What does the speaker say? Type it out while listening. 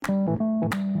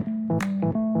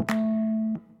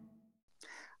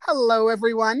Hello,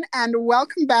 everyone, and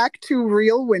welcome back to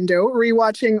Real Window,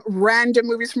 rewatching random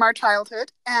movies from our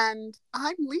childhood. And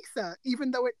I'm Lisa,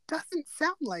 even though it doesn't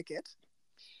sound like it.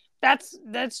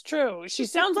 That's true. She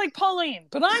sounds like Pauline,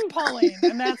 but I'm Pauline,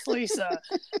 and that's Lisa.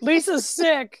 Lisa's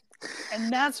sick,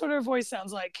 and that's what her voice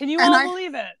sounds like. Can you all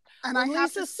believe it? And when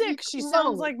Lisa's sick, she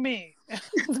sounds like me.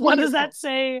 What does that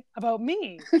say about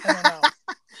me? I don't know.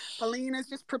 Pauline is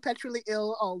just perpetually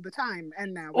ill all the time,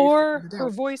 and now or her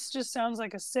voice just sounds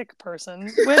like a sick person,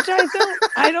 which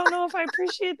I don't know if I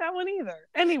appreciate that one either.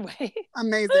 Anyway,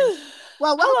 amazing.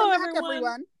 Well, welcome back, everyone.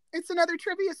 Everyone. It's another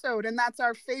Triviasode, and that's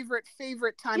our favorite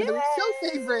time of the week. So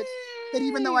favorite that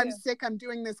even though I'm sick, I'm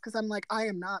doing this because I'm like, I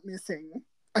am not missing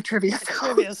a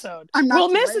Triviasode. We'll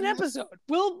miss an episode.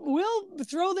 We'll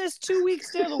throw this 2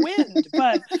 weeks down the wind,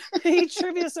 but each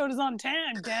Triviasode is on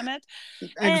time. Damn it!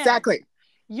 Exactly. And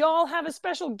y'all have a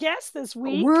special guest this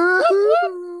week.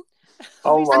 Woo-hoo.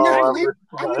 Oh, I'm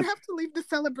gonna have to leave the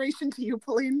celebration to you,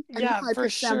 Pauline. Yeah, for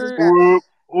sure.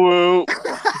 Woo.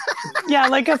 Yeah,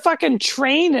 like a fucking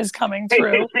train is coming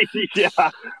through. Yeah.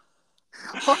 Well,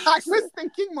 I was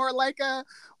thinking more like a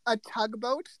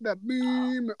tugboat. The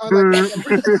boom.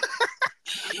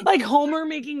 Like Homer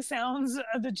making sounds,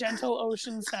 the gentle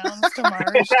ocean sounds to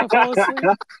Marge to fall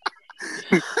asleep.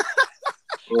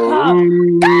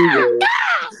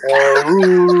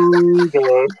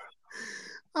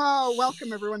 Oh,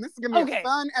 welcome everyone. This is gonna be a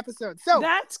fun episode. So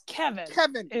that's Kevin.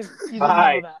 If you didn't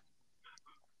know that.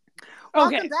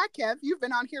 Welcome back, Kev. You've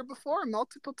been on here before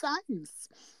multiple times.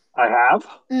 I have?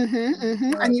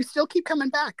 And you still keep coming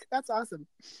back. That's awesome.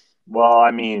 Well,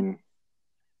 I mean,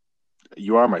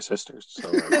 you are my sisters.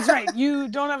 So that's right. You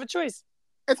don't have a choice.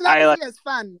 It's not because he has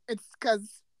fun. It's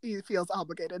because he feels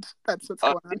obligated. That's what's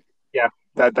going on. Yeah,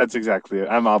 that's exactly it.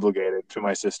 I'm obligated to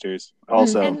my sisters.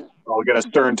 Also, I'll get a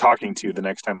stern talking to the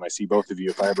next time I see both of you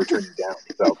if I ever turn you down.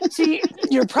 So see,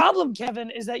 your problem, Kevin,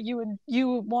 is that you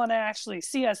want to actually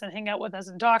see us and hang out with us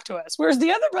and talk to us, whereas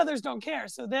the other brothers don't care,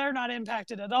 so they're not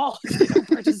impacted at all if they don't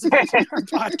participate in our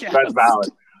podcast. That's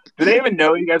valid. Do they even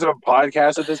know you guys have a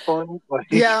podcast at this point?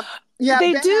 Yeah.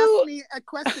 They Ben do. Asks me a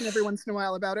question every once in a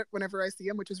while about it whenever I see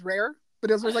him, which is rare. But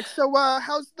it was like, so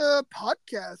how's the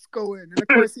podcast going? And of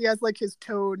course he has like his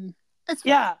tone. It's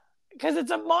fine. Yeah, because it's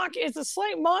a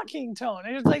slight mocking tone.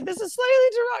 And it's like, this is slightly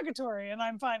derogatory, and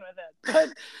I'm fine with it.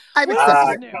 But I've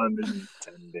accepted.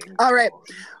 All right.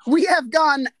 We have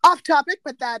gone off topic,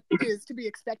 but that is to be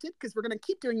expected because we're going to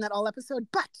keep doing that all episode.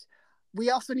 But we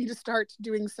also need to start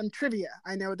doing some trivia.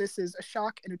 I know this is a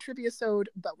shock and a Triviasode,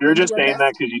 but you're just saying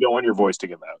that because you don't want your voice to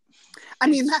give out. I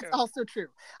mean, that's also true.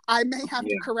 I may have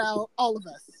to corral all of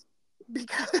us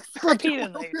because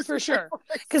repeatedly, for sure.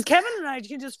 Because Kevin and I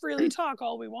can just freely talk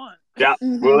all we want. Yeah,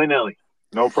 willy-nilly,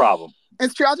 no problem.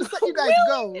 It's true. I'll just let you guys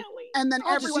go, and then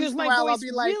every once in a while I'll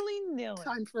be like,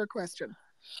 "Time for a question."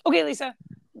 Okay, Lisa.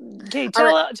 Okay,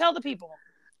 tell the people.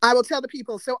 I will tell the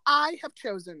people. So I have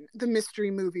chosen the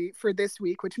mystery movie for this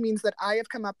week, which means that I have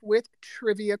come up with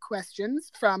trivia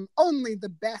questions from only the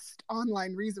best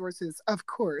online resources, of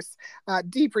course.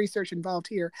 Deep research involved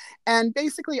here. And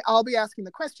basically, I'll be asking the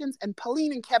questions, and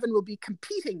Pauline and Kevin will be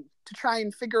competing to try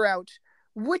and figure out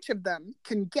which of them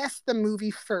can guess the movie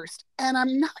first. And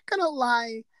I'm not going to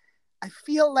lie, I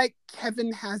feel like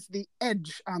Kevin has the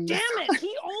edge on this. Damn it,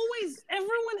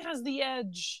 everyone has the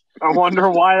edge. I wonder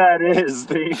why that is.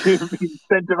 They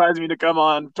incentivize me to come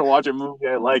on to watch a movie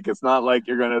I like. It's not like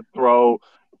you're going to throw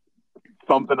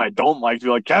something I don't like to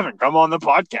be like, Kevin, come on the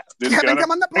podcast. Kevin, come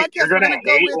on the podcast. You're going to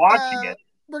hate watching it.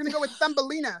 We're going to go with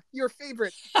Thumbelina, your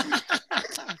favorite.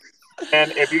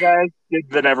 And if you guys did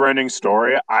the Never-Ending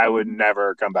Story, I would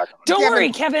never come back on it. Don't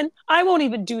worry, Kevin. I won't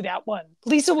even do that one.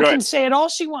 Lisa can say it all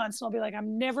she wants, and I'll be like,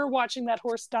 I'm never watching that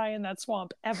horse die in that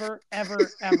swamp. Ever, ever,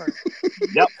 ever.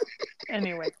 Yep.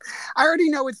 Anyway. I already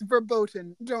know it's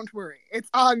verboten. Don't worry. It's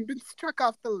been struck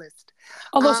off the list.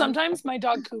 Although sometimes my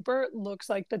dog Cooper looks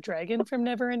like the dragon from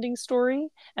Never-Ending Story,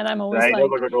 and I'm always like,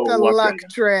 the luck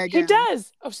dragon. He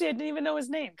does. Oh, see, I didn't even know his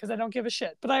name because I don't give a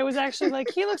shit. But I was actually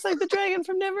like, he looks like the dragon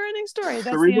from Never-Ending Story.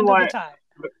 That's the end of the tie.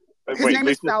 His name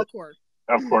is Falcor.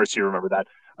 Of course you remember that.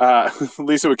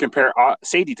 Lisa would compare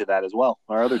Sadie to that as well,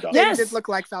 our other dog. Yes. They did look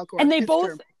like Falcor. And they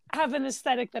both have an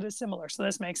aesthetic that is similar, so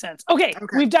this makes sense. Okay.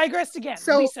 We've digressed again.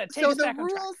 So, Lisa, take us back on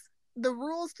track. The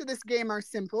rules to this game are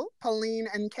simple. Pauline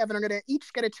and Kevin are going to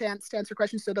each get a chance to answer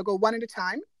questions, so they'll go one at a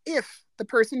time. If the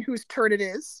person whose turn it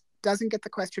is doesn't get the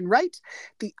question right,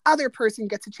 the other person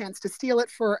gets a chance to steal it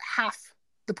for half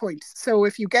the points. So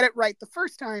if you get it right the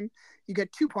first time, you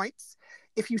get 2 points.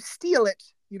 If you steal it,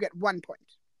 you get 1 point.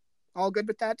 All good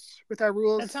with that? With our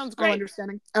rules? That sounds great. All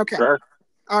understanding? Okay. Sure.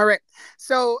 All right.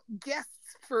 So guests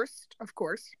first, of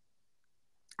course.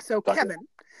 So, Kevin,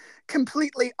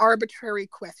 completely arbitrary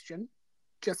question,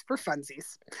 just for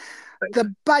funsies.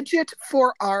 The budget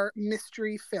for our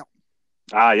mystery film.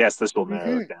 Ah, yes, this will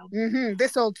narrow it down.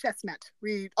 This old chestnut.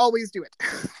 We always do it.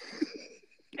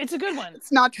 It's a good one.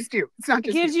 It's not just you. It's not It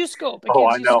just gives you. you scope. It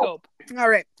gives you scope. All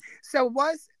right. So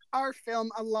was our film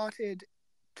allotted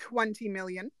 20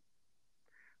 million,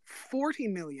 40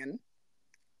 million,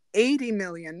 80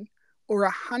 million, or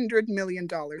 $100 million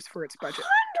for its budget?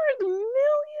 $100 million?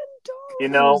 You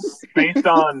know, based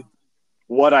on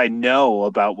what I know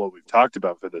about what we've talked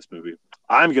about for this movie,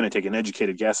 I'm going to take an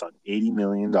educated guess on $80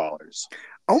 million.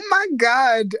 Oh my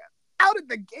God. Out of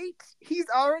the gate, he's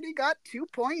already got 2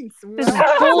 points. This is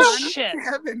bullshit.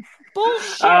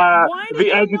 Bullshit. Why did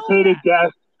the educated guess?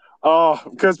 Oh,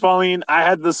 because Pauline, I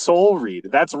had the soul read.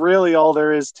 That's really all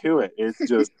there is to it. It's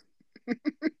just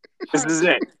this is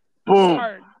it. Boom.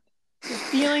 Hard. You're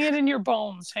feeling it in your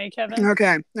bones, hey Kevin?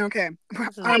 Okay.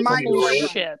 Our mind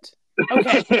bullshit.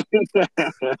 Okay.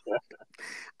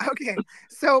 Okay.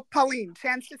 So Pauline,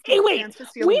 chance to steal. Hey, wait. Chance to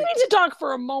steal We need to talk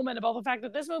for a moment about the fact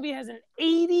that this movie has an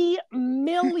 $80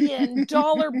 million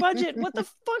budget. What the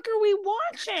fuck are we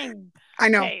watching? I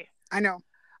know. Okay. I know.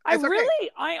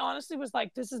 I honestly was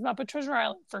like, this is Muppet Treasure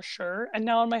Island for sure. And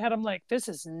now in my head, I'm like, this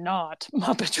is not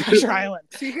Muppet Treasure Island.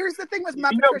 See, here's the thing with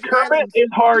Muppet Treasure Kermit Island. is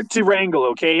hard to wrangle,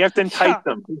 okay? You have to entice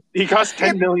them. He costs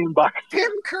 $10 million.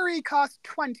 Tim Curry cost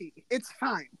 20. It's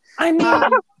fine. I mean,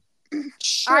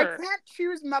 sure. I can't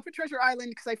choose Muppet Treasure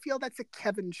Island because I feel that's a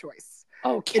Kevin choice.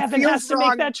 Oh, Kevin has to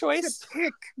make that choice? To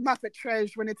pick Muppet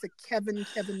Treasure when it's a Kevin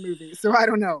movie. So I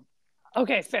don't know.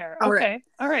 Okay, fair. All right.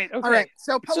 All right.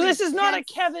 So this is not a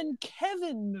Kevin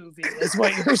movie, is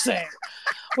what you're saying.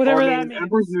 Whatever that means.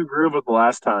 Emperor's New Groove was the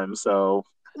last time, so.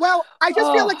 Well, I just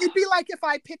feel like it'd be like if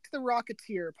I picked The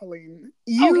Rocketeer, Pauline.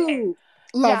 You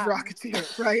love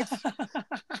Rocketeer, right?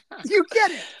 You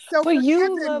get it. So, but you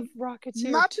Kevin, love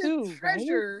Rocketeer Muppet too,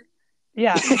 Treasure. Right?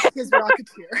 Yeah, is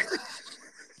Rocketeer.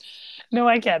 No,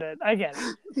 I get it.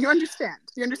 You understand.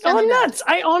 Oh, I'm nuts.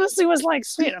 I honestly was like,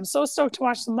 sweet, I'm so stoked to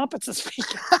watch the Muppets this week.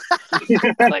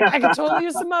 Like, I can totally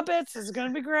use some Muppets. This is going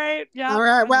to be great. Yeah. All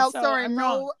right. Well, so sorry. I'm No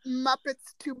wrong.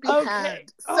 Muppets to be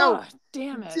had. So,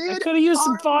 damn it. I could have used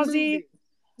some Fozzie.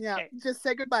 Yeah. Okay. Just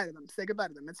say goodbye to them.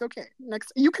 It's okay.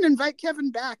 You can invite Kevin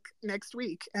back next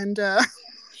week. And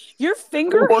your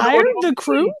finger hired the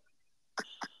crew?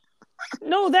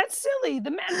 No, that's silly.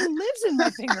 The man who lives in my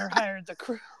finger hired the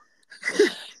crew.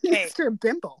 Mr.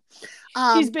 Bimble.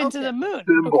 He's been to the moon.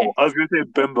 Bimble. Okay. I was going to say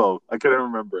Bimbo. I couldn't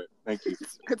remember it. Thank you.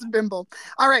 It's Bimble.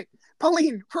 All right.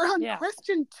 Pauline, we're on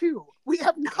question 2. We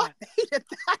have not made it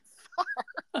that far.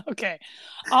 Okay.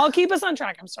 I'll keep us on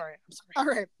track. I'm sorry. All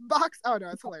right. Oh, no,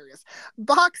 it's hilarious.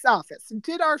 Box office.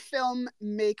 Did our film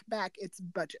make back its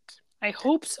budget? I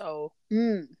hope so.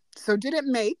 So did it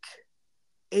make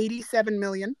 87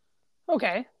 million?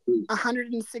 Okay.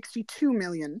 162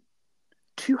 million?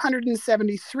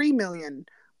 273 million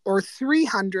or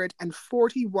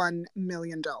 $341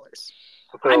 million. So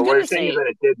what you're saying is that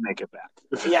it did make it back.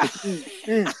 Yeah.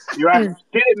 You asked,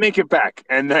 did it make it back?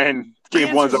 And then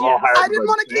gave ones of all higher. I didn't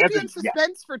want to keep you in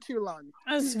suspense for too long.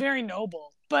 That's very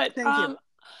noble. But Thank you.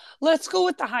 Let's go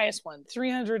with the highest one,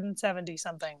 370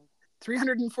 something.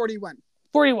 341.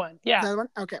 41, yeah. Another one?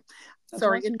 Okay.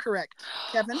 Sorry, incorrect.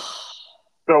 Kevin?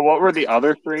 So what were the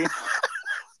other 3?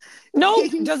 No,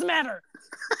 doesn't matter.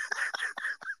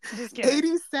 Just kidding.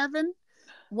 87,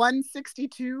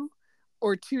 162,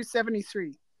 or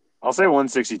 273? I'll say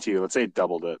 162. Let's say it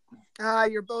doubled it.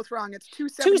 You're both wrong. It's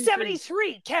 273.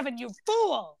 273. Kevin, you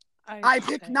fool. I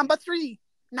picked number 3.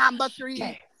 Number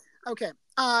 3. Okay.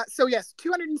 So yes,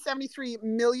 $273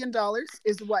 million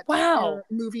is what our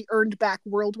movie earned back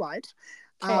worldwide.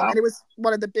 And it was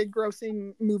one of the big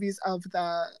grossing movies of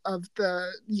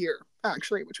the year,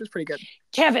 actually, which was pretty good.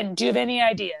 Kevin, do you have any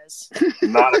ideas?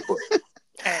 Not a clue.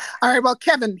 Okay. All right, well,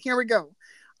 Kevin, here we go.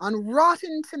 On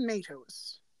Rotten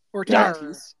Tomatoes, or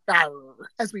Tomatoes,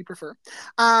 as we prefer.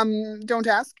 Don't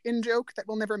ask, in joke, that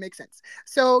will never make sense.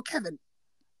 So, Kevin,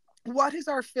 what is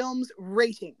our film's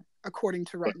rating according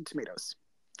to Rotten Tomatoes?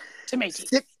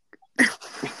 Tomatoes. You're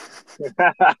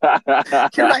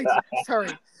right. Sorry.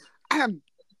 63%.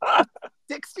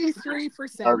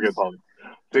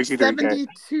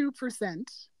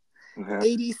 72%.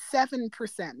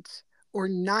 87%. Or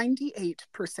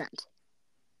 98%.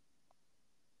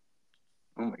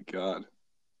 Oh my god.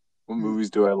 What movies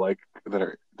do I like that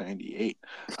are 98?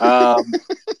 Fun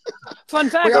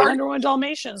fact, 101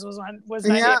 Dalmatians was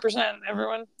 98%.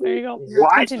 Everyone, there you go.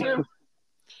 What? Continue.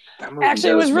 Actually,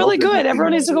 it was really good.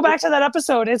 Everyone needs to go back to that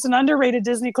episode. It's an underrated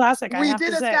Disney classic. We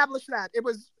did establish that.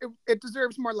 It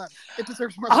deserves more love. It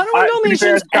deserves more love. Honorable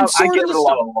mentions and I Sword gave in it the a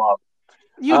lot Stone. of love.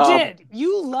 You did.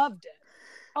 You loved it.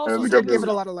 Also, we did give it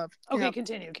a lot of love. Okay,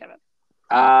 continue, Kevin.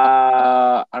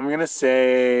 I'm gonna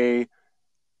say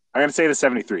the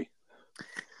 73.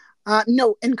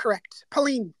 No, incorrect.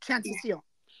 Pauline, chance to steal.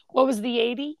 What was the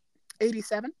 80?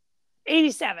 87.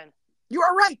 87. You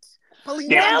are right. Pauline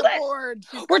nailed on the it. board.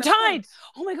 We're tied.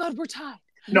 Oh my God, we're tied.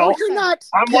 No, you're not.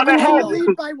 I'm one Kevin, ahead. you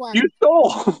lead by one. You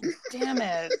stole. Damn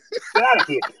it. Get out of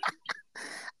here.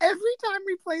 Every time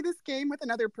we play this game with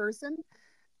another person,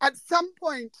 at some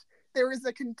point there is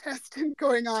a contestant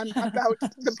going on about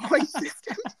the point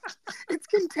system. It's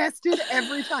contested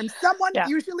every time. Someone,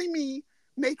 usually me,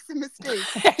 makes a mistake.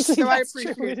 Actually, so I that's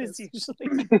appreciate true. It this. is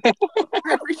usually.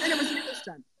 I appreciate it was me this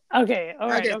time. Okay, all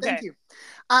right. Okay. Thank you.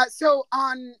 So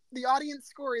on the audience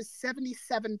score is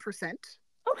 77%.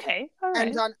 Okay, all right.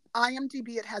 And on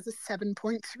IMDb it has a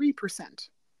 7.3%.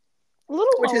 A little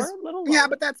lower. Yeah,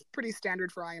 but that's pretty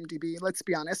standard for IMDb, let's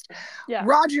be honest. Yeah.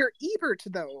 Roger Ebert,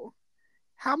 though,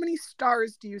 how many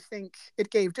stars do you think it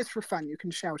gave? Just for fun, you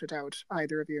can shout it out,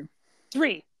 either of you.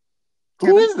 3.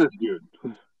 Who is this dude?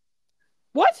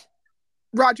 What?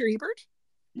 Roger Ebert?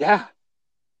 Yeah.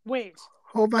 Wait.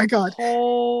 Oh my God.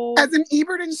 Oh. As in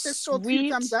Ebert and Siskel, 2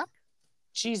 thumbs up?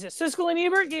 Jesus. Siskel and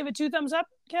Ebert gave it 2 thumbs up,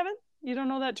 Kevin? You don't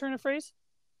know that turn of phrase?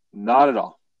 Not at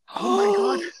all. Oh my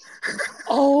God.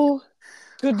 Oh,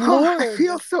 good Lord. I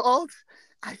feel so old.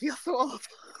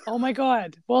 Oh my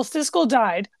God. Well, Siskel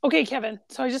died. Okay, Kevin.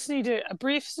 So I just need a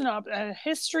brief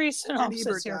history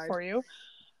synopsis here for you.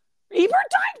 Ebert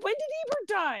died? When did Ebert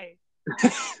die?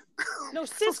 No,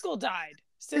 Siskel died.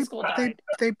 Died.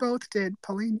 They both did,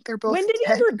 Pauline. They're both When did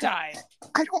dead. Ebert die?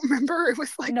 I don't remember. It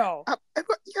was like... No.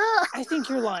 Yeah. I think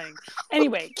you're lying.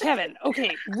 Anyway, Kevin,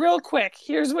 okay, real quick.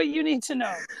 Here's what you need to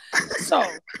know. So,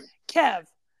 Kev,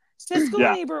 Siskel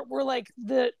and Ebert were like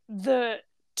the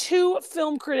 2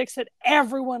 film critics that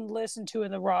everyone listened to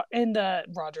in the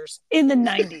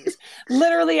 90s.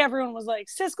 Literally everyone was like,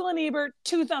 Siskel and Ebert,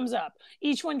 2 thumbs up.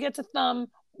 Each one gets a thumb.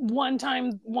 One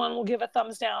time, one will give a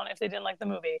thumbs down if they didn't like the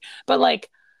movie. But like,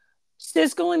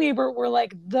 Siskel and Ebert were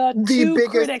like the 2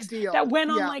 critics that went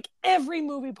on like every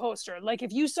movie poster. Like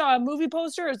if you saw a movie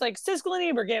poster, it's like Siskel and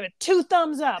Ebert gave it 2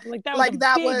 thumbs up. Like that was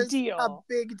a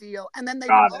big deal. And then they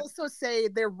would also say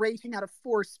their rating out of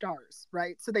 4 stars,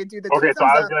 right? So they do the 2 thumbs so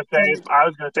I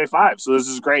was gonna say 5. So this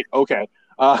is great. Okay.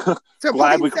 So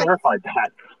glad we clarified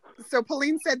that. So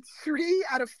Pauline said 3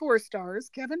 out of 4 stars.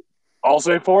 Kevin? I'll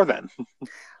say 4 then.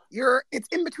 It's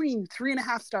in between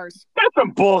 3.5 stars. That's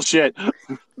some bullshit.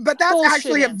 But that's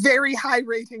actually a very high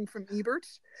rating from Ebert.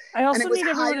 I also need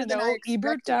everyone to know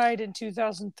Ebert died in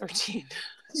 2013.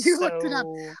 You looked it up.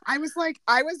 I was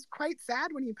quite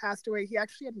sad when he passed away. He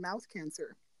actually had mouth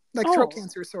cancer. Throat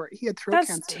cancer, sorry. He had throat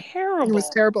cancer. That's terrible. It was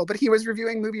terrible. But he was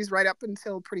reviewing movies right up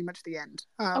until pretty much the end.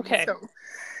 Okay. So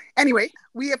anyway,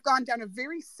 we have gone down a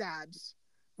very sad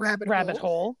rabbit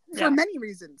hole. For many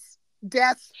reasons.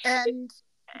 Death and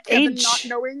Kevin not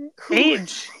knowing who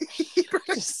age.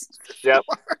 Yep.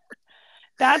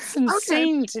 That's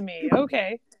insane to me.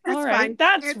 Okay. All right. Fine.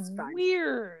 That's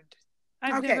weird.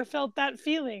 I've never felt that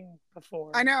feeling before.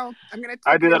 I know.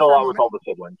 I do that a lot with all the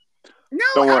siblings. No,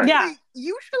 don't worry. Actually,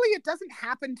 usually it doesn't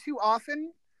happen too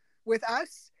often with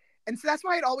us. And so that's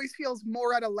why it always feels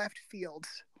more out of left field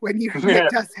when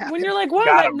it does happen. When you're like, wow,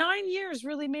 that 9 years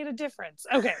really made a difference.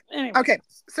 Okay. Anyway. Okay.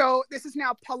 So this is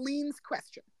now Pauline's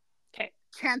question. Okay.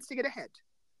 Chance to get ahead.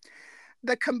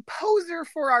 The composer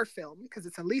for our film, because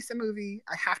it's a Lisa movie,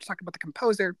 I have to talk about the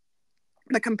composer.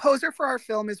 The composer for our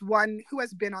film is one who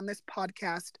has been on this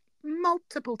podcast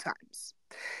multiple times.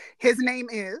 His name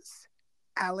is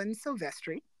Alan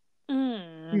Silvestri.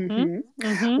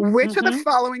 Which of the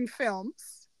following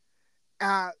films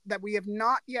that we have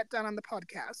not yet done on the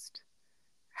podcast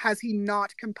has he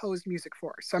not composed music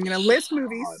for? So I'm going to list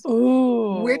movies.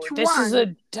 Ooh, this one? Is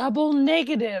a double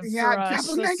negative for us.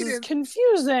 Double negative. Is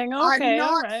confusing. Okay,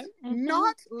 I'm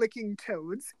not licking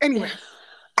toads. Anyway.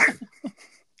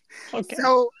 Okay.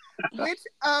 So which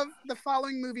of the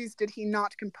following movies did he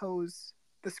not compose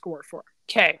the score for?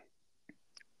 Okay.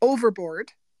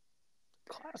 Overboard.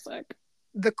 Classic.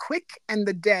 The Quick and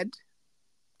the Dead.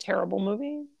 Terrible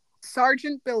movie.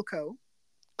 Sergeant Bilko.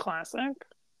 Classic.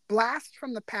 Blast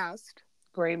from the Past.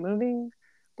 Great movie.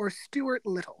 Or Stuart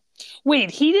Little.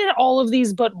 Wait, he did all of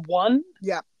these but one?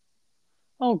 Yeah.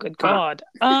 Oh, good God.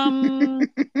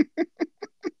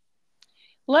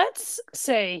 Let's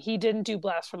say he didn't do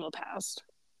Blast from the Past.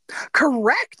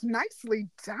 Correct. Nicely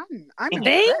done. I'm Thank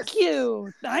impressed.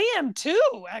 you. I am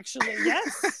too, actually.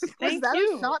 Yes. Thank Was that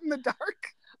you. a shot in the dark?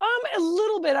 A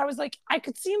little bit. I was like, I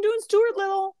could see him doing Stuart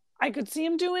Little. I could see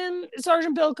him doing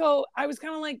Sergeant Bilko. I was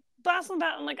kind of like, Boston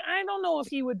Bat. I'm like, I don't know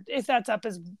if that's up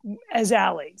as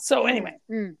alley. So anyway.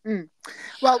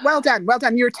 Well, well done. Well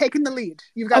done. You're taking the lead.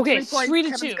 You've got 3 points. 3 to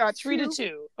Kevin's 2. got 3 to 2.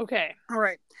 2. Okay. All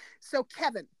right. So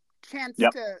Kevin, chance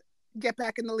to get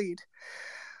back in the lead.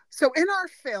 So in our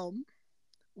film,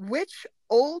 which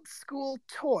old school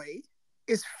toy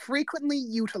is frequently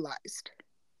utilized?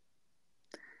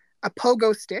 A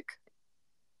pogo stick,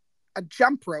 a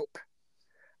jump rope,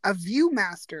 a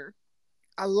viewmaster,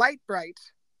 a light bright,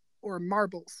 or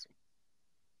marbles?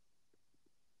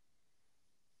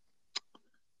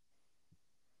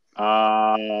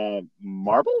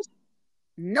 Marbles?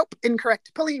 Nope,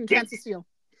 incorrect. Pauline, chance to steal.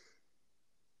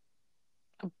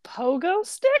 A pogo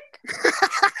stick?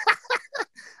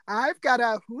 I've got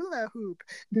a hula hoop.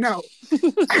 No.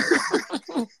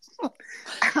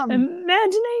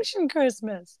 Imagination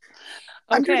Christmas.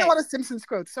 Okay. I'm doing a lot of Simpsons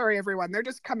quotes. Sorry, everyone. They're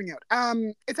just coming out.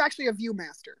 It's actually a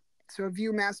viewmaster. So a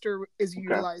viewmaster is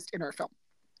utilized in our film.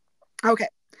 Okay.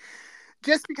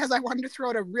 Just because I wanted to throw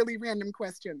out a really random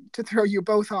question to throw you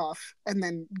both off and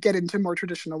then get into more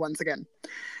traditional ones again.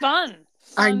 Fun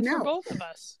I know. for both of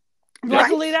us. Right?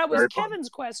 Luckily, that was Kevin's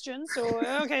question. So,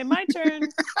 okay, my turn.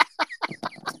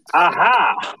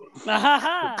 Aha!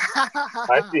 Aha!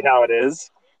 I see how it is.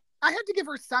 I had to give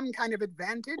her some kind of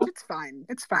advantage. It's fine.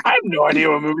 It's fine. I have no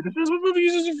idea what movie this is. What movie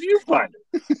uses a viewfinder?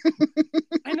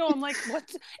 I know. I'm like,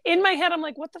 what? In my head, I'm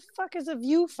like, what the fuck is a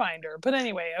viewfinder? But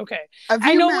anyway, okay. A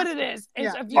I know what it is.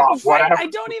 It's a viewfinder. I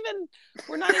don't even.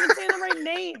 We're not even saying the right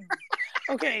name.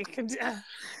 Okay. Continue.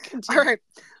 All right,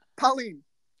 Pauline.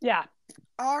 Yeah.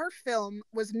 Our film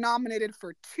was nominated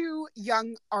for 2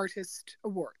 Young Artist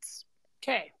Awards.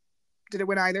 Okay. Did it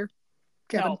win either?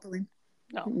 Kevin, No. Pauline?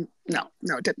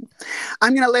 No, it didn't.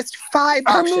 I'm going to list 5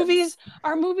 options.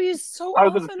 Our movies so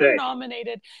often are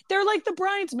nominated. They're like the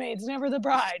bridesmaids, never the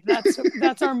bride.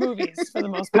 That's our movies for the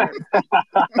most part.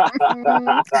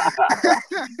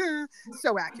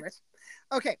 So accurate.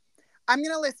 Okay. I'm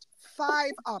going to list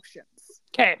 5 options.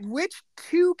 Okay. Which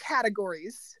 2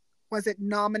 categories was it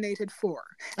nominated for?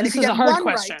 And this is a hard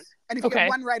question. Right, and if you get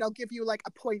one right, I'll give you like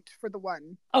a point for the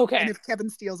one. Okay. And if Kevin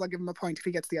steals, I'll give him a point if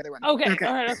he gets the other one. Okay.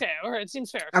 All right.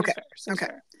 Seems fair. Seems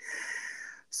fair.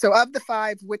 So of the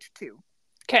 5, which 2?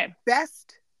 Okay.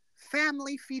 Best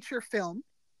family feature film,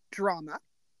 drama.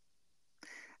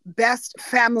 Best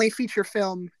family feature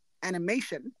film,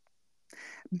 animation.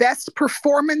 Best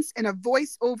performance in a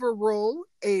voiceover role,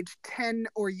 age 10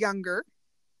 or younger.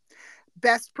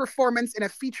 Best performance in a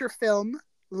feature film,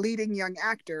 leading young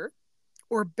actor.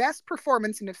 Or best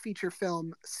performance in a feature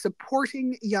film,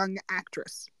 supporting young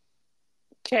actress.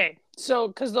 Okay, so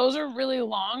because those are really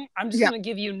long, I'm just going to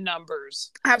give you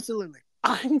numbers. Absolutely.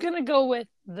 I'm going to go with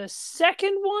the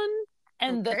second one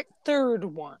and the third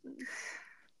one.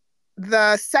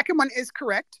 The second one is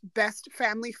correct. Best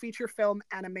family feature film,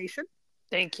 animation.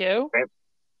 Thank you. Okay.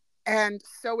 And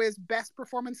so is best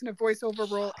performance in a voiceover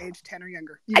role, age 10 or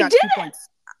younger. You got I did 2 points.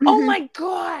 Oh my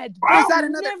God. Wow. Is that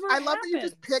another? I love that you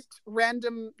just picked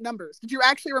random numbers. Did you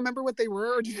actually remember what they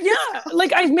were? Or did you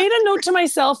like I made a note to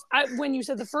myself. When you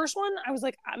said the first one, I was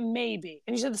like, maybe.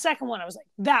 And you said the second one, I was like,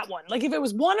 that one. Like if it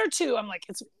was 1 or 2, I'm like,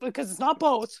 it's because it's not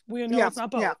both. We know it's not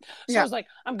both. Yeah. So I was like,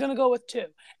 I'm going to go with 2.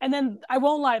 And then I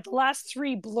won't lie, the last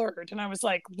 3 blurred. And I was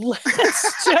like,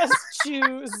 let's just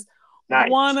choose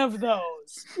one of those.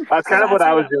 That's kind of what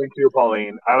I was doing too,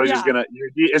 Pauline. I was just gonna.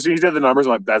 As soon as you did the numbers,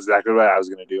 I'm like, that's exactly what I was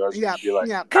gonna do. I was gonna be like,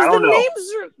 because the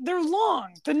names they're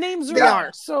long. The names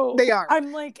are so they are.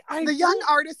 I'm like, the Young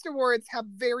Artist Awards have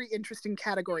very interesting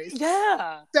categories.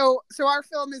 Yeah. So our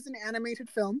film is an animated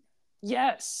film.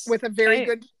 Yes. With a very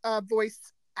good voice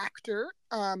actor,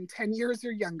 10 years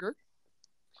or younger.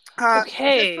 Just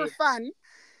for fun,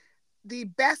 the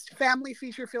best family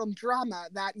feature film drama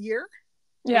that year.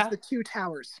 Was The Two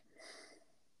Towers.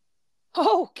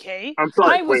 Okay. I'm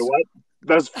sorry. Wait, what?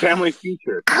 That's family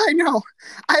feature. I know.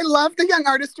 I love the Young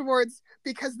Artist Awards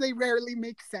because they rarely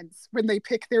make sense when they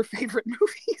pick their favorite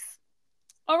movies.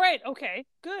 All right. Okay.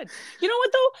 Good. You know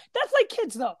what though? That's like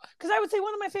kids though, because I would say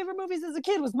one of my favorite movies as a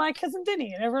kid was My Cousin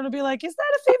Vinny, and everyone would be like, "Is that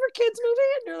a favorite kids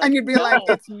movie?" And you'd be like,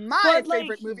 "It's my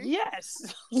favorite movie."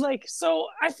 Yes. So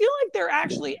I feel like they're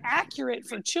actually accurate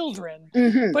for children,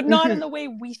 but not in the way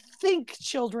we think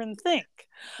children think.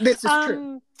 This is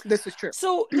true. This is true.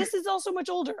 So this is also much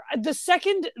older. The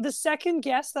second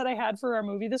guess that I had for our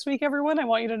movie this week, everyone, I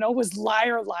want you to know, was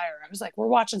Liar Liar. I was like, we're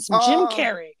watching some Jim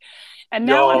Carrey. And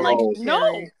now I'm like,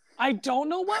 no, I don't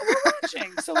know what we're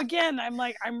watching. So again, I'm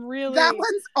really... That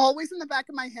one's always in the back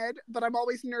of my head, but I'm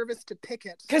always nervous to pick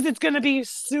it. Because it's going to be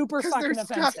super fucking there's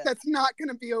offensive. Stuff that's not going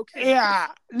to be okay. Yeah.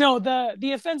 No,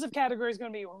 the offensive category is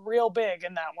going to be real big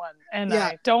in that one. And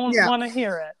I don't want to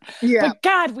hear it. Yeah. But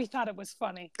God, we thought it was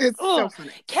funny. It's so funny.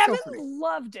 Kevin so funny.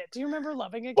 loved it. Do you remember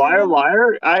loving it, Liar, Kevin?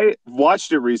 liar. I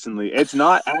watched it recently. It's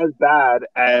not as bad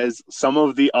as some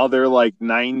of the other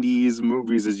 90s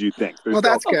movies as you think. Well,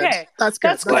 that's good. Okay. That's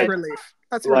good. That's good. relief.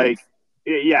 That's relief.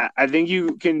 Yeah, I think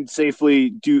you can safely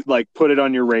do put it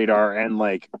on your radar and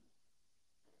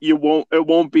it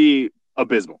won't be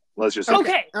abysmal. Let's just say.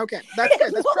 Okay. Okay. That's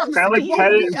good. That's kind of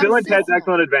like Ted's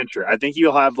Excellent Adventure. I think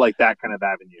you'll have that kind of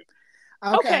avenue.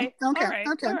 Okay. All right.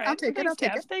 I'll take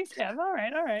it. Thanks, Kev. All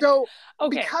right. So,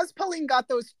 because Pauline got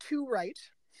those 2 right,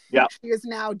 she is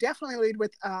now definitely lead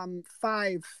with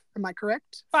 5. Am I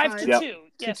correct? 5 to 2.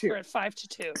 Yes, 2. we're at 5 to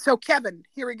 2. So, Kevin,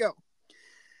 here we go.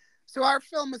 So, our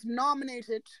film was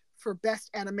nominated for Best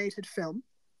Animated Film.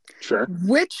 Sure.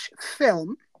 Which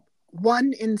film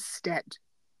won instead?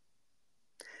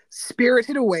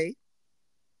 Spirited Away,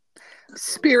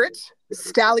 Spirit,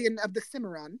 Stallion of the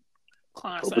Cimarron,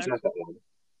 Classic.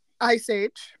 Ice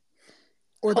Age,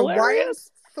 or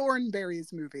Hilarious. the Wild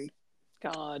Thornberrys movie?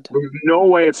 God. There's no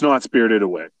way it's not Spirited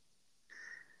Away.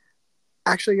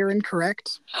 Actually, you're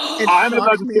incorrect. I'm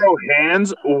about to throw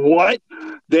hands. What?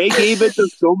 They gave it to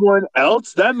someone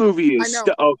else? That movie is...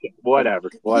 okay, whatever.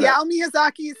 Hayao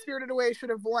Miyazaki's Spirited Away should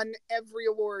have won every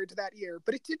award that year,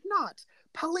 but it did not.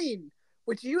 Pauline,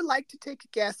 would you like to take a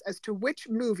guess as to which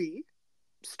movie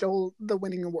stole the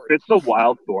winning award? It's the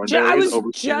Wild Thornberrys over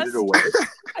Spirited Away.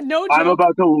 No joke. I'm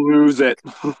about to lose it.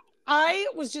 I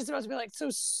was just about to be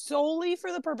so solely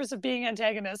for the purpose of being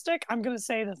antagonistic, I'm going to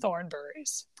say the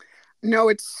Thornberrys. No,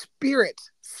 it's Spirit,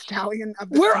 Stallion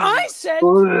of the Where Cimarron. I said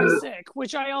classic,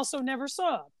 which I also never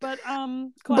saw, but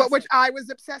classic. But which I was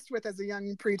obsessed with as a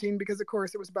young preteen because, of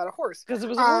course, it was about a horse. Because it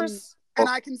was a horse. And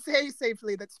I can say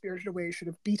safely that Spirited Away should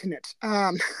have beaten it.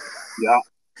 Yeah.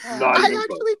 I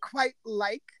actually quite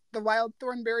like the Wild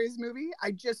Thornberrys movie.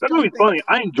 That movie's funny.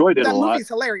 I enjoyed it a lot. That movie's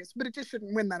hilarious, but it just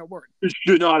shouldn't win that award. It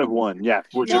should not have won. Yeah.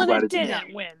 It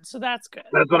didn't win, so that's good.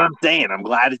 That's what I'm saying. I'm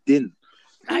glad it didn't.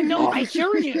 I know. I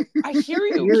hear you.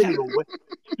 Spirited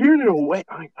Away.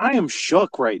 I am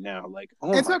shook right now.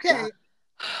 It's okay. God.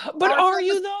 But are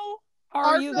you though?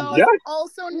 Are you though? Yeah.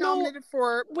 Also nominated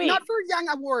for not for Young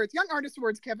Awards, Young Artist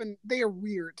Awards. Kevin, they are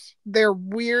weird. They're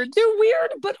weird,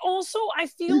 but also I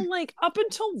feel up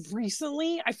until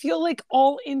recently, I feel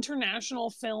all international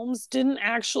films didn't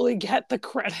actually get the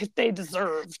credit they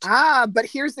deserved. But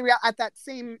here's the at the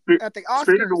Oscars.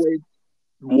 Spirited Away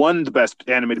won the best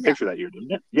animated picture that year,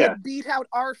 didn't it? Yeah. It beat out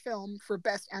our film for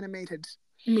best animated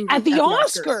movie at the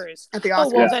Oscars. At the Oscars.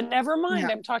 Oh well, then never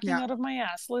mind. I'm talking out of my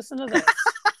ass. Listen to this.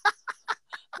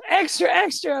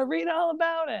 Extra. Read all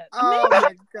about it. Oh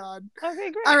my God.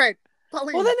 Okay, great. All right,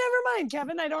 Pauline. Well, then never mind,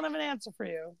 Kevin. I don't have an answer for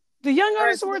you. The Young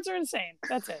Artist Awards are insane.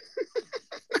 That's it.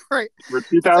 All right. We're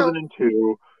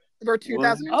 2002. We're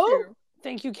 2002. Oh,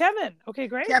 thank you, Kevin. Okay,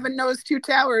 great. Kevin knows Two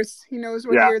Towers. He knows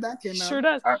what year that came out. Sure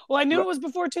does. Well, I knew it was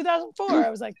before 2004. I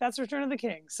was like, that's Return of the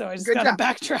King. So I just got to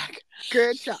backtrack.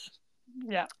 Good job.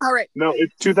 Yeah. All right. No,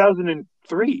 it's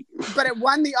 2003. But it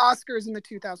won the Oscars in the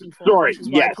 2004. Sorry. Which is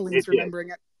why Pauline's remembering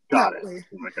it. Got it. Oh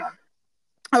my God.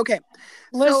 Okay.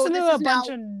 Listen to a bunch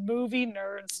of movie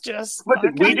nerds just.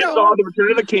 Listen, we just saw the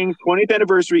Return of the King's 20th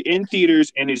anniversary in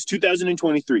theaters, and it's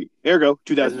 2023. Ergo,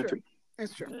 2003.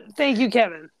 That's true. Thank you,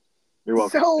 Kevin. You're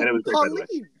welcome. So, and it was great, Pauline. by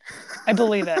the way. I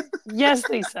believe it. Yes,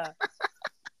 Lisa.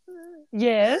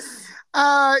 Yes.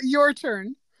 Your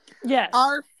turn. Yes.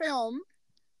 Our film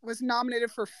was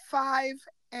nominated for 5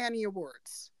 Annie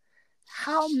Awards.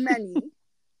 How many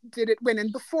did it win?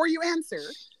 And before you answer,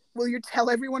 will you tell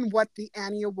everyone what the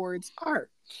Annie Awards are?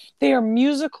 They are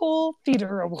musical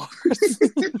theater awards.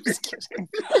 Just kidding.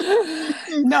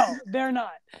 No, they're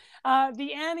not.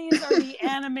 The Annies are the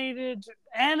animated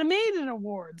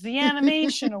awards, the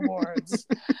animation awards.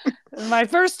 My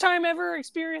first time ever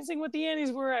experiencing what the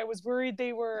Annies were, I was worried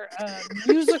they were a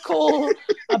musical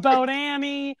about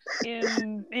Annie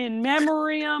in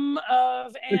memoriam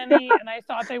of Annie, and I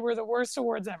thought they were the worst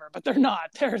awards ever, but they're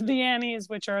not. They're the Annies,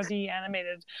 which are the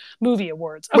animated movie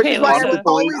awards. Okay, I think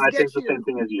the same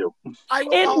thing as you.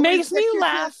 It makes me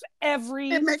laugh every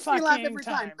time. It makes me laugh every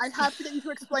time. I have to get you to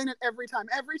explain it every time.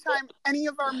 Every time any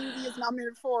of our movie is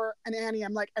nominated for an Annie,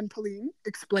 I'm like, and Pauline,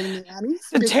 explain the Annies.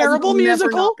 The terrible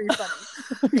musical? Because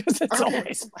it's Okay.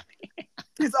 always funny.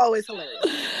 It's always hilarious.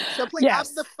 So, Pauline,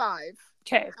 of the 5,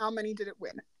 okay, how many did it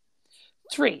win?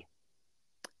 3.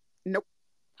 Nope.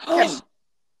 2?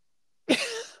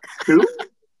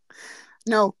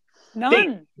 No,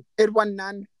 None. it won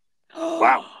none.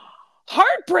 Wow.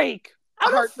 Heartbreak.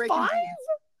 Out Heartbreak of 5? indeed.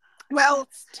 Well,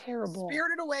 that's terrible.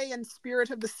 Spirited Away and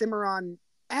Spirit of the Cimarron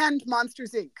and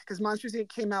Monsters Inc. because Monsters Inc.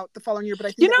 came out the following year, but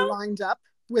I think it lined up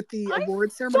with the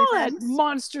award ceremony. I thought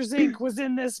Monsters Inc. was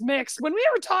in this mix. When we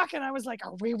were talking, I was like,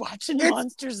 are we watching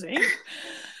Monsters Inc.?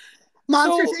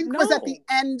 Monsters Inc. was at the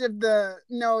end of the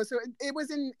so it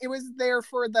was there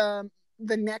for the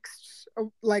next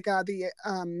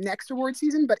next award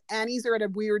season, but Annie's are at a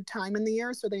weird time in the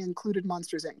year, so they included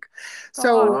Monsters Inc.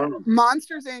 So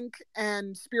Monsters Inc.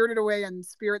 and Spirited Away and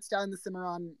Spirits Down in the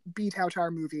Cimarron beat out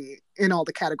our movie in all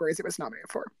the categories it was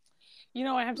nominated for. You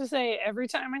know, I have to say, every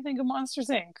time I think of Monsters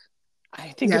Inc., I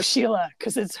think of Sheila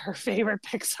because it's her favorite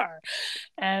Pixar,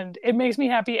 and it makes me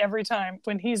happy every time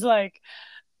when he's like,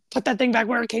 put that thing back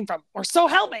where it came from, or so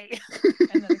help me.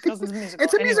 And then it goes into the musical.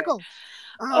 It's a musical.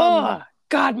 Oh,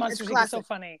 God, Monsters Inc. is so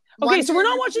funny. Okay, so we're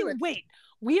not watching,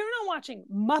 we are not watching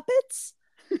Muppets,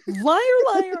 Liar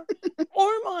Liar,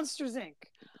 or Monsters Inc.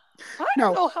 I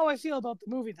don't know how I feel about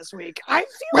the movie this week. I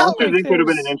feel Monsters Inc. would have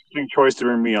been an interesting choice to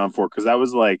bring me on for, because that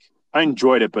was like, I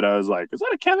enjoyed it, but I was like, is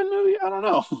that a Kevin movie? I don't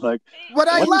know. Like, what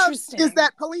I love is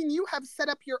that, Pauline, you have set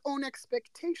up your own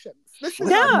expectations. This is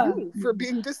on you for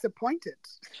being disappointed.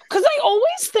 Because I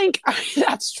always think,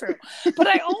 that's true, but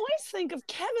I always think of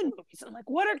Kevin movies. I'm like,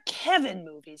 what are Kevin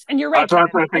movies? And you're right, Kevin.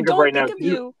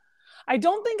 I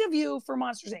don't think of you for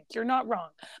Monsters Inc. You're not wrong.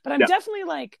 But I'm definitely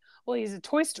like, well, he's a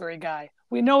Toy Story guy.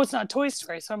 We know it's not Toy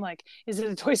Story. So I'm like, is it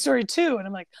a Toy Story 2? And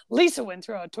I'm like, Lisa went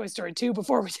through a Toy Story 2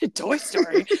 before we did Toy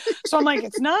Story. So I'm like,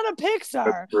 it's not a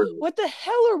Pixar. What the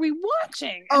hell are we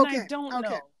watching? And I don't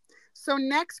know. So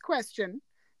next question.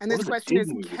 And this question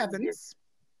is Kevin's.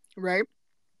 Right?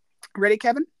 Ready,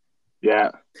 Kevin? Yeah.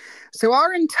 So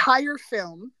our entire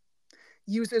film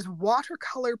uses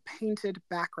watercolor painted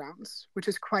backgrounds, which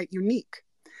is quite unique.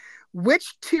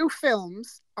 Which two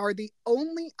films are the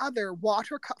only other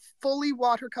fully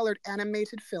watercolored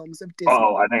animated films of Disney?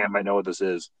 Oh, I think I might know what this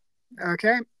is.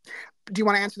 Okay. Do you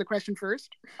want to answer the question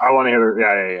first? I want to hear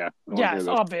it. Yeah. Yes,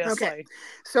 obviously. Okay.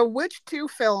 So which two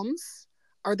films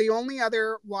are the only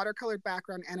other watercolored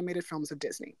background animated films of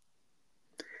Disney?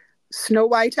 Snow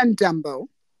White and Dumbo,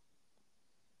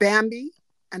 Bambi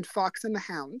and Fox and the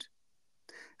Hound,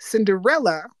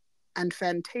 Cinderella and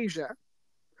Fantasia,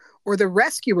 or The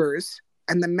Rescuers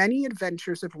and the Many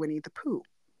Adventures of Winnie the Pooh?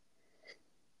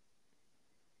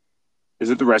 Is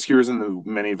it The Rescuers and the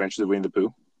Many Adventures of Winnie the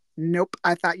Pooh? Nope.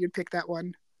 I thought you'd pick that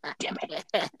one. Damn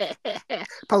it.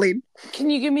 Pauline?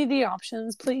 Can you give me the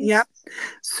options, please? Yep.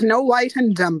 Snow White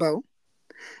and Dumbo,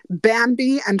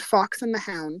 Bambi and Fox and the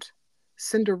Hound,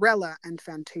 Cinderella and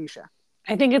Fantasia.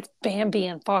 I think it's Bambi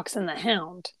and Fox and the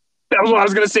Hound. That was what I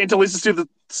was going to say until Lisa threw the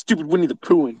stupid Winnie the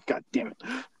Pooh in. God damn it.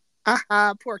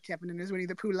 Poor Kevin and his Winnie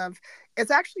the Pooh love.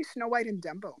 It's actually Snow White and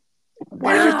Dumbo.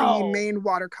 Wow. They're the main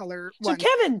watercolor one. So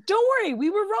Kevin, don't worry, we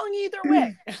were wrong either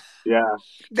way. Yeah.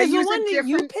 The one that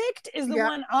you picked is the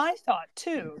one I thought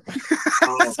too.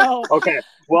 Okay.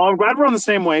 Well, I'm glad we're on the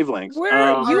same wavelength. You and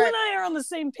I are on the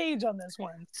same page on this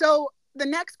one. So the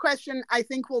next question, I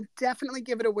think, will definitely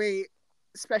give it away,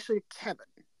 especially Kevin.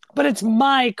 But it's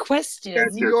my question.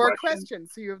 It's your question,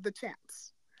 so you have the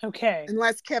chance. Okay.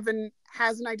 Unless Kevin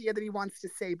has an idea that he wants to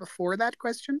say before that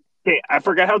question. Okay, I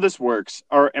forget how this works.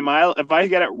 Or if I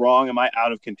get it wrong, am I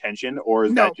out of contention? Or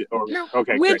is that just, no.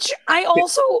 Okay, which great.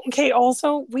 I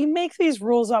also, we make these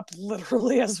rules up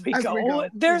literally as we go.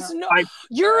 There's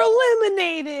you're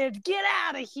eliminated. Get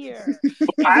out of here.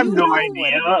 I have no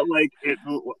idea.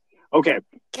 Okay.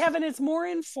 Kevin, it's more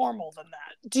informal than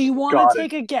that. Do you want to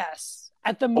take a guess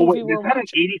at the movie we're watching?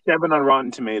 It's an 87 on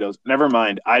Rotten Tomatoes. Never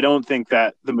mind. I don't think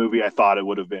that the movie I thought it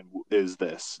would have been is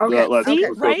this. Okay.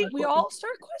 Right? We all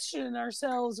start questioning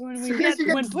ourselves when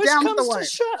when push comes to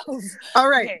shove. All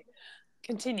right. Okay.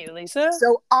 Continue, Lisa.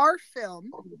 So our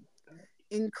film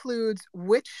includes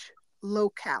which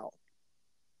locale?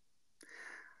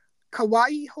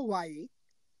 Kauai, Hawaii,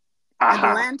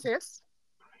 Atlantis,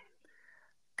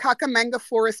 Kakamega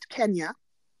Forest, Kenya.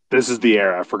 This is the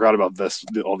era. I forgot about this.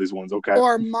 All these ones. Okay.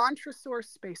 Or Montresor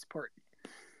Spaceport.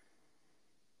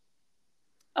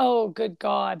 Oh, good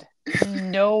God.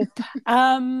 Nope.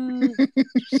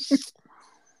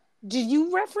 Did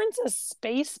you reference a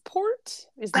spaceport?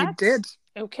 Is that? I did.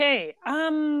 Okay.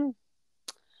 I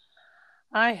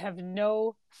have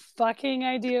no fucking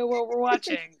idea what we're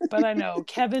watching, but I know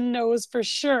Kevin knows for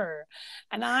sure.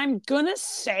 And I'm gonna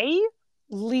say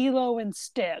Lilo and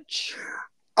Stitch.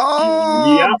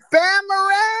 Oh, yep.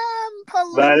 Bamaram!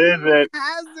 Pauline that is it.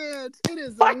 Has it. It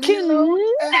is fucking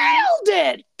nailed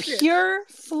it. Pure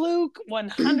fluke,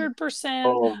 100%.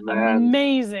 Oh, man.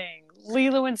 Amazing.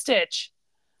 Lilo and Stitch.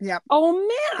 Yep. Oh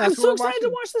man, I'm so excited to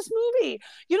watch this movie.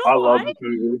 You know I why? love this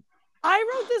movie.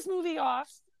 I wrote this movie off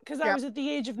because I was at the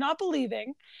age of not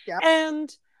believing.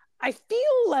 And I feel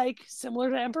like,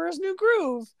 similar to Emperor's New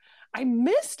Groove, I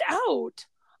missed out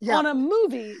on a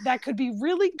movie that could be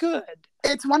really good.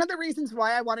 It's one of the reasons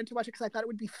why I wanted to watch it, because I thought it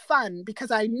would be fun, because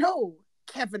I know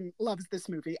Kevin loves this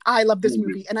movie. I love this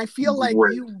movie, and I feel like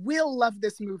you will love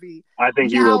this movie. I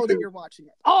think you will too. That you're watching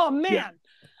it. Oh man,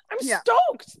 I'm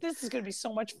stoked. This is going to be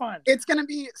so much fun. It's going to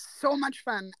be so much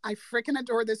fun. I freaking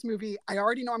adore this movie. I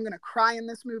already know I'm going to cry in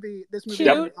this movie. This movie is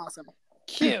going to be awesome.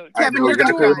 Cute. Kevin, you're going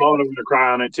to cry. I'm going to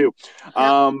cry on it too.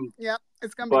 Yep.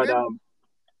 It's going to be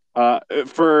good.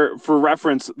 For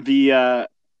reference,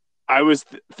 I was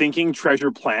thinking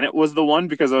Treasure Planet was the one,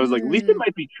 because I was like, at least it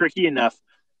might be tricky enough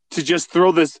to just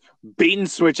throw this bait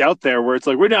and switch out there where it's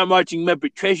like, we're not watching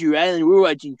Muppet Treasure Island, we're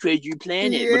watching Treasure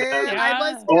Planet.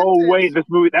 Wait,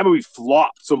 that movie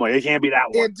flopped, so I'm like, it can't be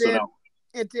that one.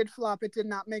 It did flop. It did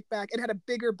not make back. It had a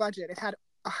bigger budget. It had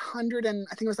 100 and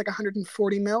I think it was like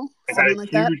 140 mil. It had a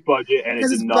huge budget, and it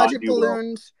did not do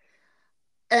ballooned,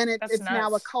 well. And it's nice.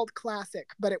 now a cult classic,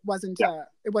 but it wasn't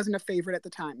a favorite at the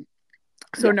time.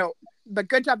 So no, but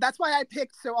good job. That's why I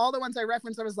picked. So all the ones I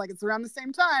referenced, I was like, it's around the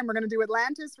same time. We're going to do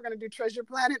Atlantis, we're going to do Treasure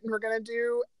Planet, and we're going to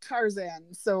do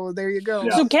Tarzan. So there you go.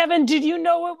 Yeah. So Kevin, did you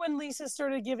know it when Lisa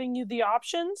started giving you the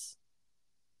options?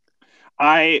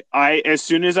 I as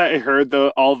soon as I heard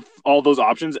all those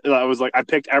options, I was like,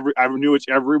 I knew which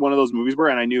every one of those movies were,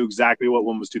 and I knew exactly what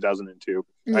one was 2002.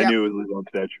 I knew it was Lilo and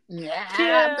Stitch.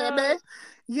 Baby.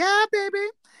 Yeah, baby.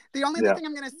 The only other thing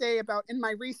I'm going to say about, in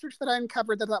my research that I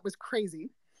uncovered that I thought was crazy.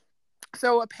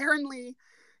 So apparently,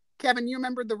 Kevin, you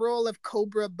remembered the role of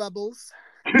Cobra Bubbles.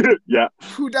 Yeah.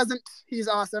 Who doesn't? He's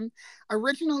awesome.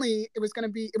 Originally, it was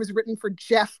written for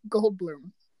Jeff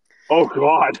Goldblum. Oh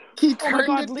God! He turned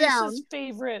it down.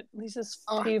 Lisa's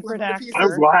favorite actor.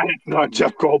 I'm glad it's not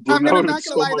Jeff Goldblum. I'm not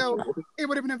gonna lie though, it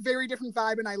would have been a very different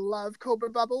vibe, and I love Cobra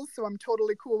Bubbles, so I'm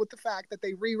totally cool with the fact that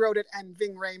they rewrote it and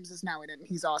Ving Rhames is now in it, and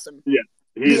he's awesome. Yeah,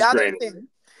 he's the other great. thing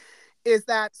is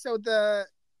that the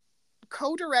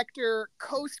co-director,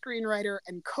 co-screenwriter,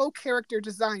 and co-character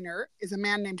designer is a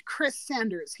man named Chris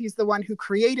Sanders. He's the one who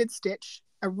created Stitch.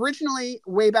 Originally,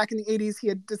 way back in the 80s, he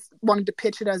had just wanted to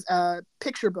pitch it as a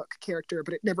picture book character,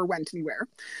 but it never went anywhere.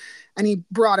 And he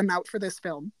brought him out for this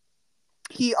film.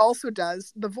 He also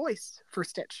does the voice for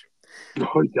Stitch.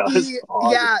 Oh, he does?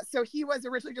 Yeah, so he was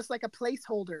originally just like a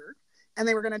placeholder, and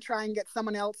they were going to try and get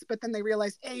someone else, but then they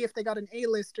realized, A, if they got an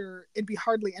A-lister, it'd be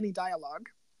hardly any dialogue.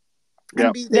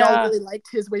 And B, they all really liked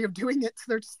his way of doing it, so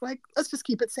they're just like, let's just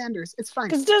keep it Sanders. It's fine.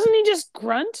 Because doesn't he just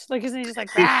grunt? Like, isn't he just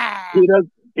like,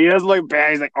 He does like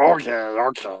bad. He's like, okay.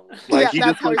 Like,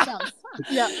 that's how he sounds.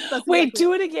 Yeah. Wait,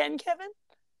 do it again, Kevin.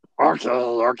 Okay.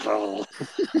 Oh,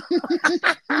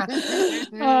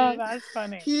 that's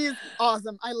funny. He's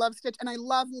awesome. I love Stitch, and I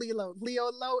love Lilo.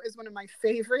 Lilo is one of my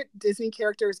favorite Disney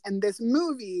characters, and this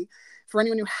movie, for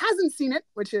anyone who hasn't seen it,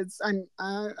 which is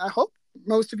I hope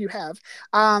most of you have,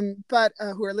 but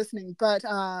who are listening, but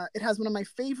it has one of my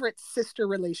favorite sister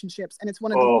relationships, and it's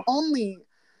one of the only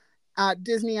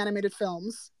Disney animated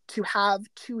films to have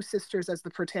two sisters as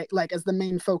as the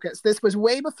main focus. This was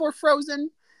way before Frozen,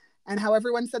 and how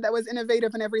everyone said that was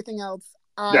innovative and everything else.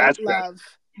 I love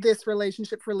this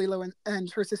relationship for Lilo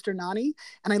and her sister Nani,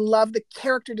 and I love the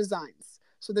character designs.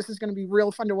 So this is going to be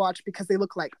real fun to watch because they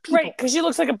look like people. Right, because she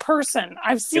looks like a person.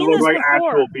 I've seen this like before.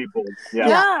 Actual people.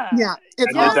 Yeah.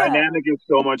 It's the dynamic is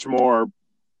so much more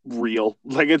real.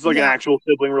 Like, it's like an actual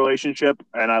sibling relationship,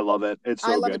 and I love it. It's so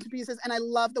good. I love it to pieces, and I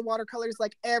love the watercolors.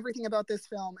 Like, everything about this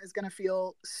film is going to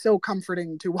feel so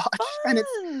comforting to watch. And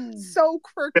it's so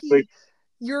quirky.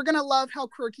 You're going to love how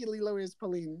quirky Lilo is,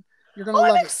 Pauline. You're going to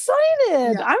love it. I'm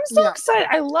excited. I'm so excited.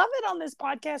 I love it on this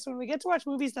podcast when we get to watch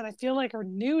movies that I feel like are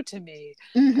new to me.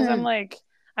 Because I'm like,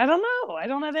 I don't know. I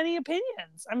don't have any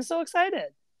opinions. I'm so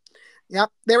excited. Yep.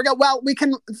 There we go. Well,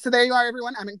 so there you are,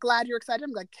 everyone. I'm glad you're excited.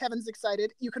 I'm glad Kevin's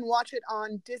excited. You can watch it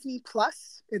on Disney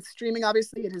Plus. It's streaming,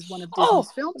 obviously. It is one of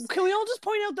Disney's films. Can we all just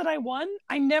point out that I won?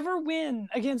 I never win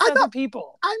against other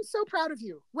people. I'm so proud of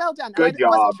you. Well done. Good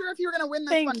job. I wasn't sure if you were going to win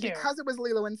this one because it was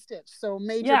Lilo and Stitch. So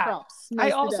major props.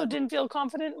 I also didn't feel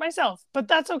confident myself, but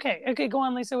that's okay. Okay, go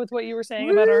on, Lisa, with what you were saying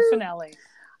about our finale.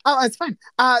 Oh, it's fine.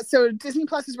 So Disney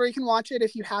Plus is where you can watch it.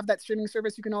 If you have that streaming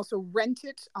service, you can also rent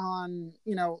it on,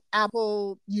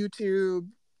 Apple, YouTube,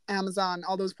 Amazon,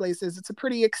 all those places. It's a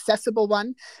pretty accessible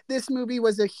one. This movie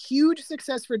was a huge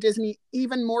success for Disney,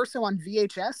 even more so on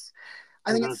VHS.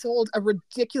 I think it sold a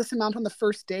ridiculous amount on the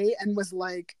first day and was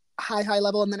like high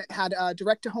level. And then it had a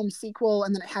direct-to-home sequel,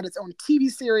 and then it had its own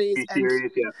TV series.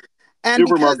 And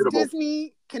Super because marketable.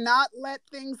 Disney cannot let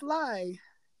things lie,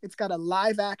 it's got a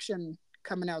live action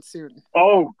coming out soon.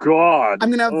 Oh God! I'm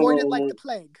going to avoid it like the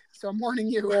plague, so I'm warning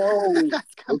you. Oh,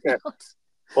 That's coming okay. out.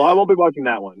 Well, I won't be watching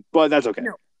that one, but that's okay.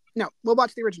 No, we'll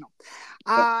watch the original.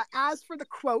 As for the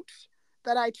quote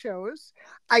that I chose,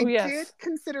 I did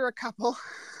consider a couple,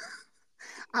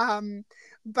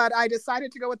 but I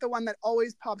decided to go with the one that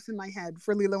always pops in my head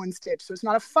for Lilo and Stitch. So it's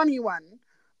not a funny one,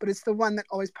 but it's the one that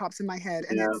always pops in my head,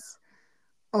 and it's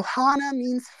Ohana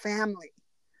means family.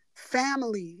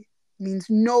 Family means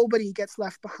nobody gets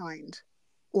left behind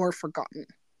or forgotten.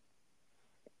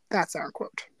 That's our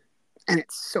quote. And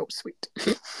it's so sweet.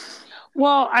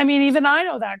 Well, I mean, even I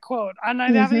know that quote, and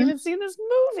I haven't even seen this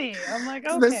movie. I'm like,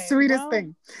 okay. It's the sweetest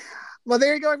thing. Well,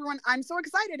 there you go, everyone. I'm so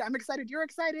excited. I'm excited you're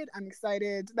excited. I'm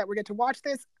excited that we get to watch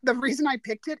this. The reason I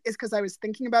picked it is because I was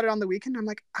thinking about it on the weekend. I'm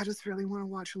like, I just really want to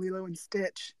watch Lilo and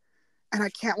Stitch. And I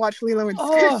can't watch Lilo and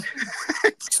Stitch.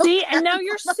 See, and now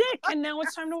you're sick, and now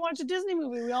it's time to watch a Disney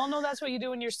movie. We all know that's what you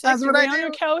do when you're sick. That's you what lay I on do.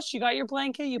 your couch, you got your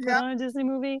blanket, you put on a Disney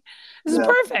movie. This is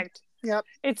perfect. Yep.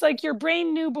 It's like your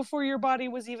brain knew before your body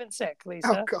was even sick,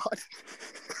 Lisa. Oh, God.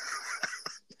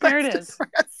 There it is.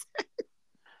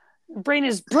 Your brain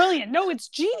is brilliant. No, it's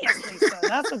genius, Lisa.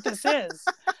 That's what this is.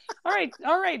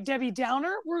 All right, Debbie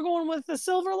Downer. We're going with the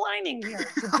silver lining here.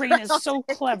 Your brain is so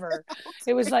clever.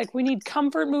 It was like, we need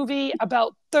comfort movie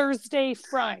about Thursday,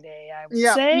 Friday, I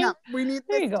would say. Yeah, we need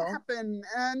this to happen.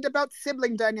 And about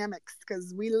sibling dynamics,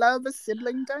 because we love a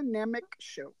sibling dynamic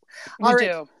show. We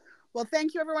do. Well,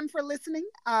 thank you, everyone, for listening.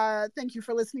 Thank you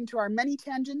for listening to our many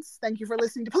tangents. Thank you for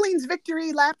listening to Pauline's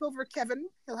victory lap over Kevin.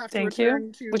 He'll have to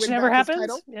return to which win never back his happens.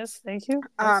 title. Yes, thank you.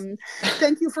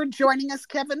 Thank you for joining us,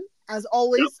 Kevin. As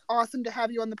always, awesome to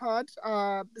have you on the pod,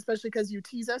 especially because you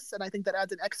tease us, and I think that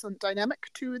adds an excellent dynamic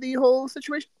to the whole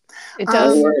situation. It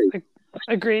does.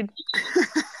 Agreed.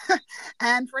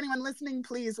 And for anyone listening,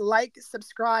 please like,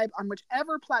 subscribe on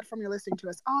whichever platform you're listening to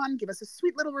us on. Give us a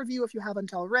sweet little review if you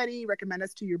haven't already. Recommend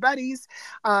us to your buddies.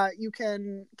 You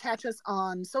can catch us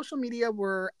on social media.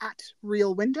 We're at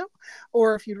Real Window.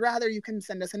 Or if you'd rather, you can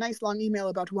send us a nice long email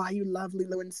about why you love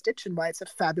Lilo and Stitch and why it's a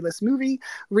fabulous movie.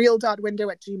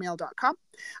 real.window@gmail.com.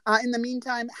 In the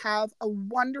meantime, have a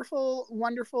wonderful,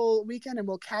 wonderful weekend, and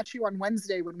we'll catch you on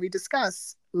Wednesday when we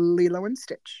discuss Lilo and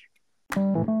Stitch.